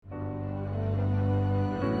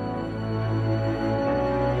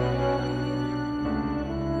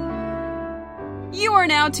You are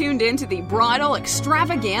now tuned in to the Bridal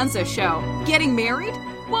Extravaganza Show. Getting married?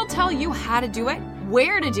 We'll tell you how to do it,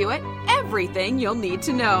 where to do it, everything you'll need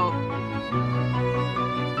to know.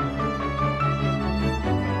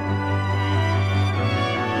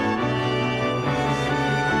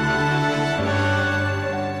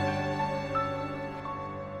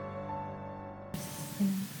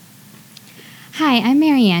 Hi, I'm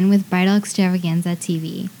Marianne with Bridal Extravaganza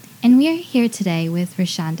TV, and we are here today with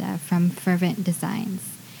Rashonda from Fervent Designs.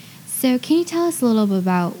 So can you tell us a little bit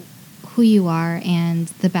about who you are and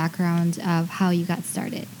the background of how you got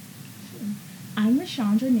started? Sure. I'm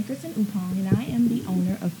Rashonda Nickerson-Upong, and I am the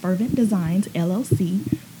owner of Fervent Designs,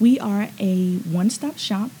 LLC. We are a one-stop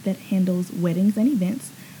shop that handles weddings and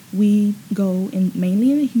events. We go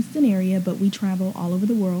mainly in the Houston area, but we travel all over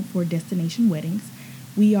the world for destination weddings.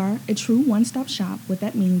 We are a true one-stop shop. What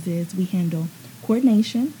that means is we handle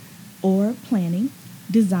coordination or planning,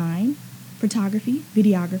 design, photography,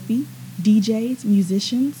 videography, DJs,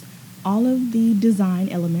 musicians, all of the design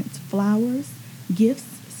elements, flowers,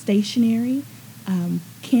 gifts, stationery,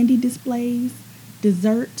 candy displays,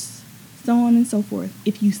 desserts, so on and so forth.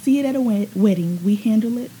 If you see it at a wedding, we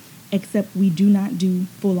handle it, except we do not do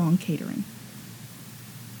full-on catering.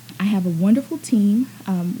 I have a wonderful team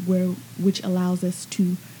which allows us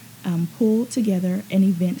to pull together an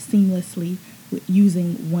event seamlessly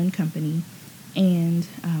using one company, and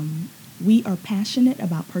we are passionate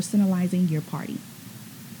about personalizing your party.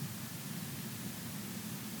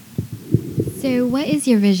 So what is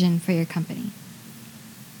your vision for your company?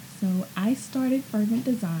 So I started Fervent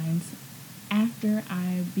Designs after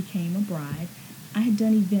I became a bride. I had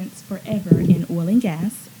done events forever in oil and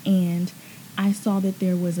gas, and I saw that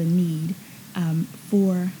there was a need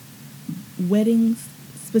for weddings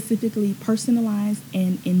specifically personalized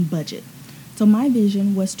and in budget. So my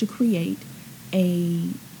vision was to create a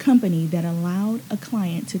company that allowed a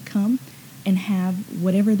client to come and have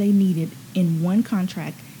whatever they needed in one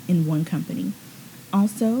contract in one company.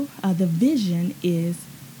 Also, the vision is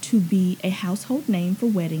to be a household name for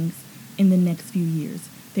weddings in the next few years.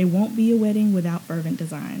 There won't be a wedding without Fervent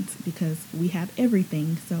Designs because we have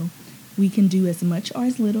everything. So we can do as much or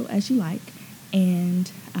as little as you like,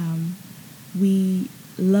 and we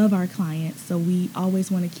love our clients, so we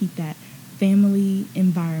always want to keep that family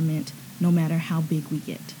environment no matter how big we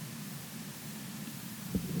get.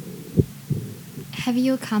 Have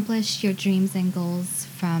you accomplished your dreams and goals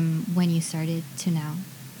from when you started to now?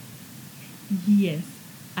 Yes,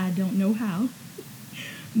 I don't know how,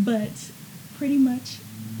 but pretty much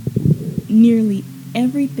nearly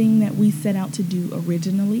everything that we set out to do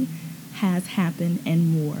originally has happened and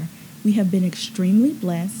more. We have been extremely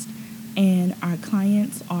blessed, and our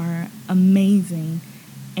clients are amazing,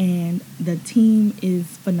 and the team is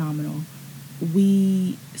phenomenal.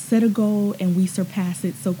 We set a goal and we surpass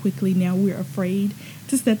it so quickly. Now we're afraid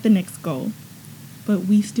to set the next goal, but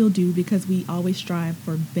we still do because we always strive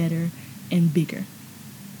for better and bigger.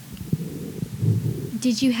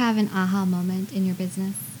 Did you have an aha moment in your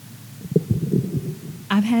business?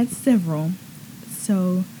 I've had several.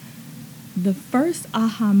 So the first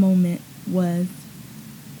aha moment was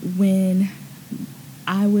when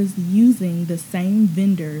I was using the same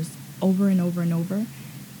vendors over and over and over,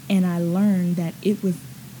 and I learned that it was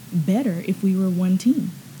better if we were one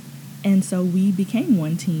team. And so we became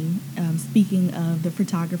one team, speaking of the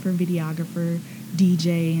photographer, videographer,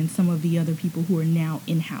 DJ, and some of the other people who are now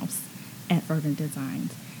in-house at Fervent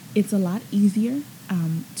Designs. It's a lot easier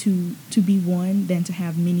to be one than to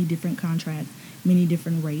have many different contracts, many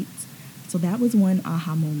different rates. So that was one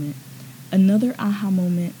aha moment. Another aha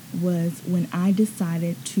moment was when I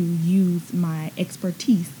decided to use my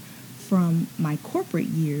expertise from my corporate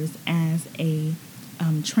years as a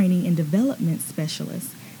training and development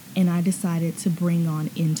specialist, and I decided to bring on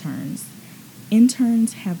interns.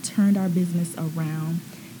 Interns have turned our business around,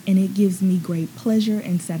 and it gives me great pleasure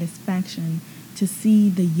and satisfaction to see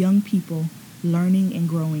the young people learning and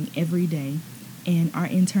growing every day. And our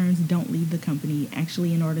interns don't leave the company.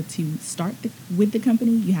 Actually, in order to start with the company,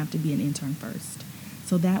 you have to be an intern first.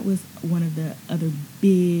 So that was one of the other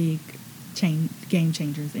big game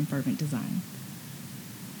changers in Fervent Design.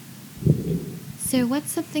 So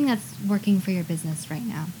what's something that's working for your business right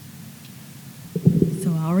now?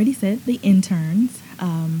 So I already said the interns.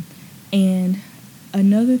 And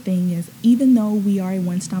another thing is, even though we are a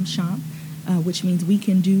one-stop shop, which means we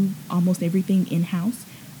can do almost everything in-house,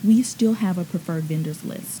 we still have a preferred vendors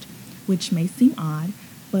list, which may seem odd,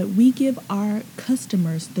 but we give our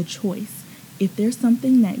customers the choice. If there's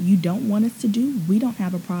something that you don't want us to do, we don't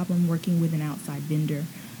have a problem working with an outside vendor.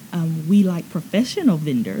 We like professional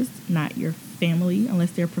vendors, not your family unless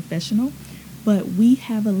they're professional. but we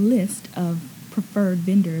have a list of preferred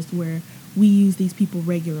vendors where we use these people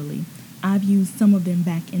regularly. I've used some of them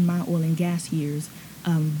back in my oil and gas years,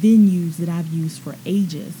 venues that I've used for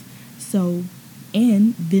ages,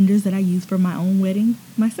 and vendors that I use for my own wedding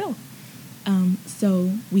myself.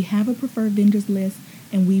 So we have a preferred vendors list,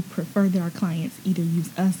 and we prefer that our clients either use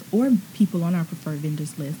us or people on our preferred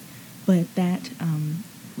vendors list. But that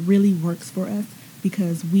really works for us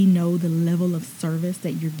because we know the level of service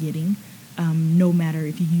that you're getting, no matter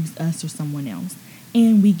if you use us or someone else.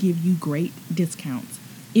 And we give you great discounts.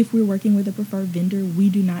 If we're working with a preferred vendor, we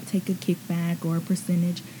do not take a kickback or a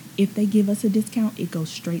percentage. If they give us a discount, it goes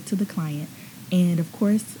straight to the client. And of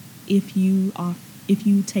course, if you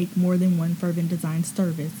take more than one Fervent Designs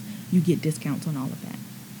service, you get discounts on all of that.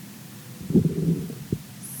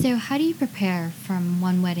 So how do you prepare from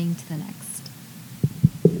one wedding to the next?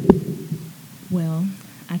 Well,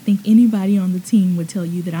 I think anybody on the team would tell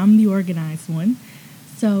you that I'm the organized one.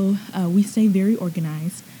 So we stay very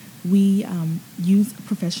organized. We use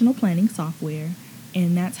professional planning software,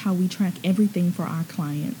 and that's how we track everything for our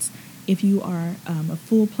clients. If you are a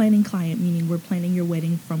full planning client, meaning we're planning your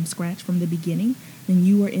wedding from scratch from the beginning, then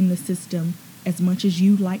you are in the system as much as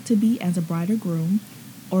you'd like to be as a bride or groom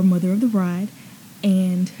or mother of the bride.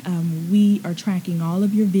 And we are tracking all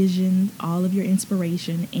of your vision, all of your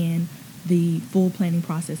inspiration, and the full planning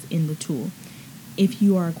process in the tool. If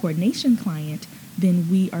you are a coordination client, then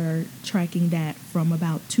we are tracking that from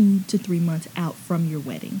about 2 to 3 months out from your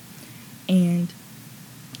wedding. And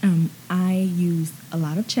I use a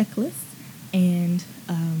lot of checklists, and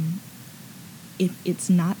if it's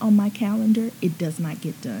not on my calendar, it does not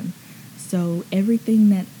get done. So everything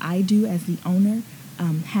that I do as the owner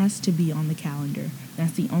has to be on the calendar.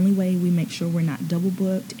 That's the only way we make sure we're not double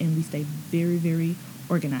booked, and we stay very, very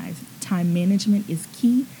organized. Time management is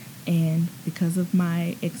key, and because of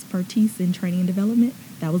my expertise in training and development,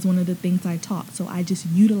 that was one of the things I taught. So I just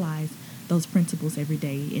utilize those principles every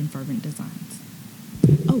day in Fervent Designs.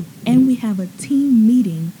 Oh, and we have a team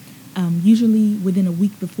meeting usually within a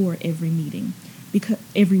week before every meeting, because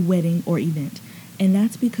every wedding or event. And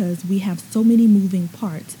that's because we have so many moving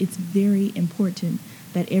parts. It's very important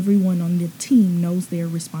that everyone on the team knows their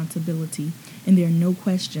responsibility, and there are no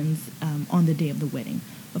questions on the day of the wedding.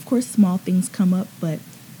 Of course, small things come up, but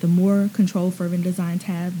the more control Fervent Designs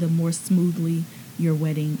have, the more smoothly your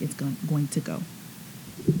wedding is going to go.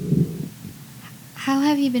 How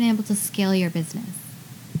have you been able to scale your business?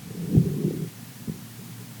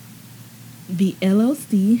 The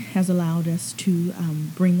LLC has allowed us to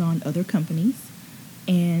bring on other companies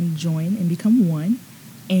and join and become one.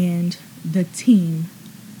 And the team,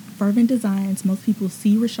 Fervent Designs, most people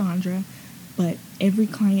see Rashandra, but every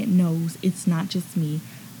client knows it's not just me.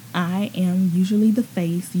 I am usually the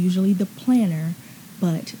face, usually the planner,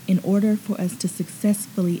 but in order for us to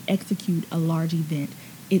successfully execute a large event,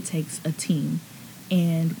 it takes a team.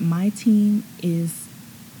 And my team is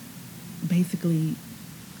basically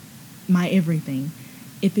my everything.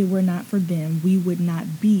 If it were not for them, we would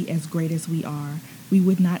not be as great as we are. We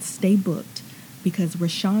would not stay booked because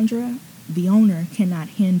Rashandra, the owner, cannot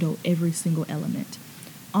handle every single element.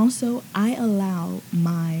 Also, I allow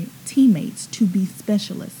my teammates to be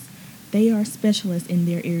specialists. They are specialists in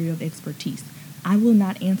their area of expertise. I will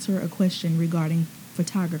not answer a question regarding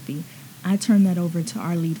photography. I turn that over to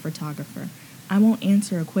our lead photographer. I won't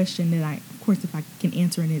answer a question that of course, if I can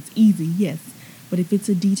answer and it's easy, yes. But if it's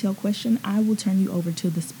a detailed question, I will turn you over to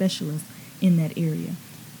the specialist in that area.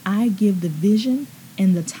 I give the vision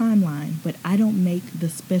and the timeline, but I don't make the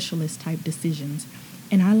specialist type decisions.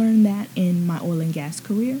 And I learned that in my oil and gas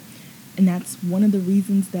career. And that's one of the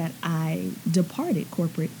reasons that I departed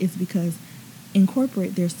corporate, is because in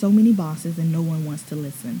corporate, there's so many bosses and no one wants to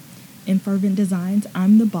listen. In Fervent Designs,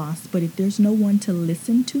 I'm the boss, but if there's no one to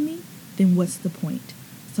listen to me, then what's the point?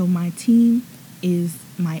 So my team is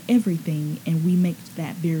my everything, and we make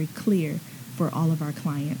that very clear for all of our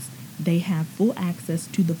clients. They have full access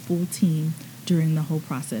to the full team during the whole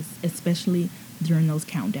process, especially during those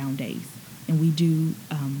countdown days. And we do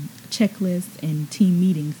checklists and team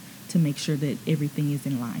meetings to make sure that everything is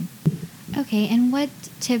in line. Okay, and what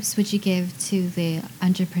tips would you give to the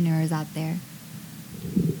entrepreneurs out there?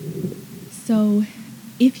 So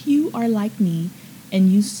if you are like me and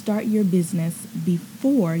you start your business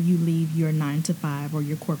before you leave your 9-to-5 or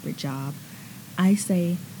your corporate job, I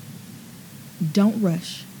say don't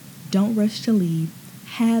rush. Don't rush to leave.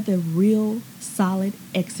 Have a real solid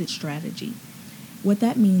exit strategy. What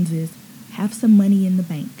that means is have some money in the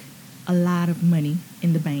bank, a lot of money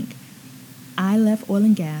in the bank. I left oil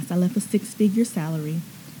and gas. I left a 6-figure salary,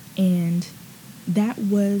 and that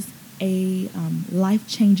was a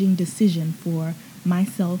life-changing decision for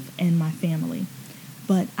myself and my family.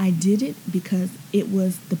 But I did it because it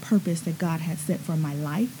was the purpose that God had set for my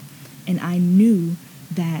life, and I knew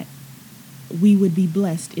that we would be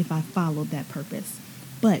blessed if I followed that purpose.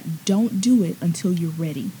 But don't do it until you're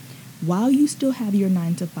ready. While you still have your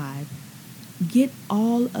 9 to 5, get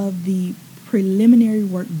all of the preliminary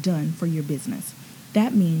work done for your business.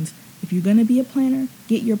 That means if you're going to be a planner,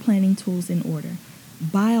 get your planning tools in order.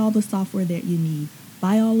 Buy all the software that you need.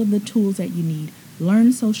 Buy all of the tools that you need.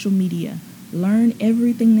 Learn social media. Learn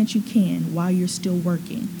everything that you can while you're still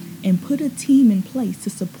working. And put a team in place to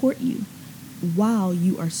support you while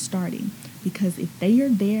you are starting. Because if they are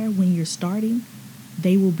there when you're starting,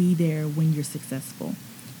 they will be there when you're successful.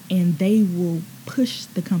 And they will push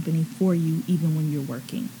the company for you even when you're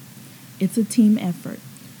working. It's a team effort.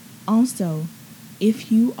 Also,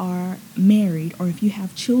 if you are married or if you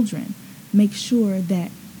have children, make sure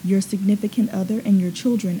that your significant other and your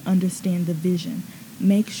children understand the vision.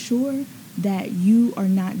 Make sure that you are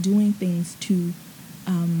not doing things to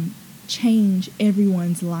change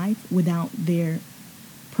everyone's life without their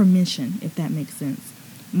permission, if that makes sense.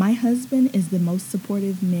 My husband is the most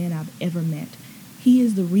supportive man I've ever met. He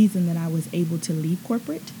is the reason that I was able to leave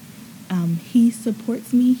corporate. He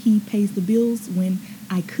supports me. He pays the bills when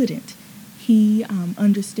I couldn't. He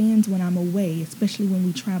understands when I'm away, especially when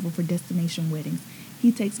we travel for destination weddings.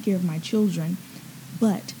 He takes care of my children.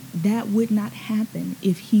 But that would not happen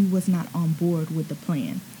if he was not on board with the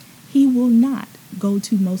plan. He will not go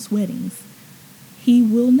to most weddings. He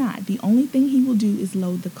will not. The only thing he will do is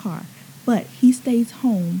load the car. But he stays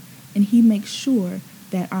home and he makes sure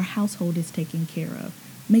that our household is taken care of.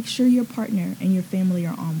 Make sure your partner and your family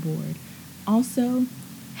are on board. Also,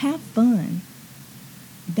 have fun.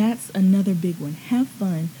 That's another big one. Have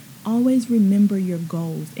fun. Always remember your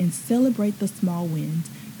goals and celebrate the small wins,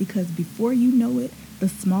 because before you know it, the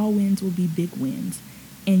small wins will be big wins,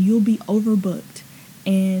 and you'll be overbooked,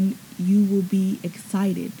 and you will be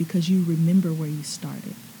excited because you remember where you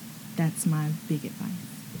started. That's my big advice.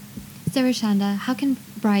 So, Rashonda, how can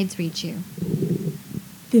brides reach you?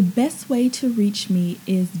 The best way to reach me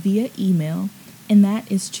is via email, and that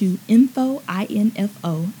is to info, at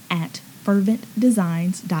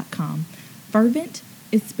ferventdesigns.com. Fervent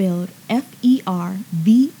is spelled Fervent,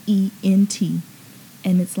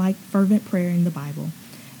 and it's like fervent prayer in the Bible.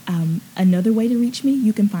 Another way to reach me,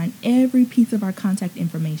 you can find every piece of our contact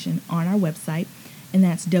information on our website, and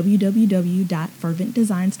that's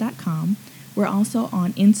www.ferventdesigns.com. We're also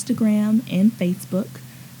on Instagram and Facebook,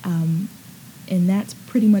 and that's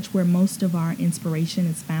pretty much where most of our inspiration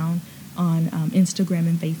is found, on Instagram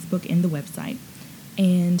and Facebook and the website.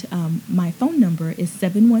 And my phone number is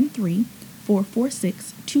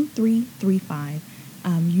 713-446-2335.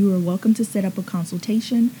 You are welcome to set up a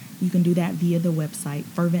consultation. You can do that via the website,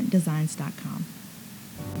 ferventdesigns.com.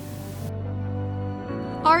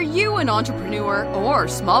 Are you an entrepreneur or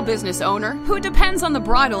small business owner who depends on the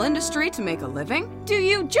bridal industry to make a living? Do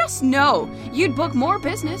you just know you'd book more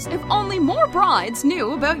business if only more brides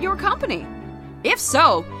knew about your company? If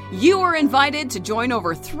so, you are invited to join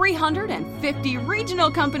over 350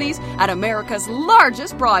 regional companies at America's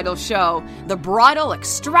largest bridal show, the Bridal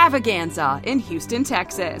Extravaganza in Houston,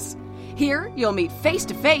 Texas. Here, you'll meet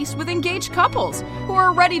face-to-face with engaged couples who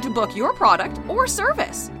are ready to book your product or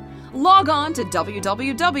service. Log on to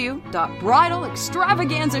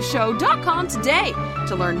www.bridalextravaganzashow.com today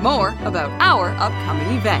to learn more about our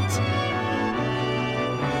upcoming event.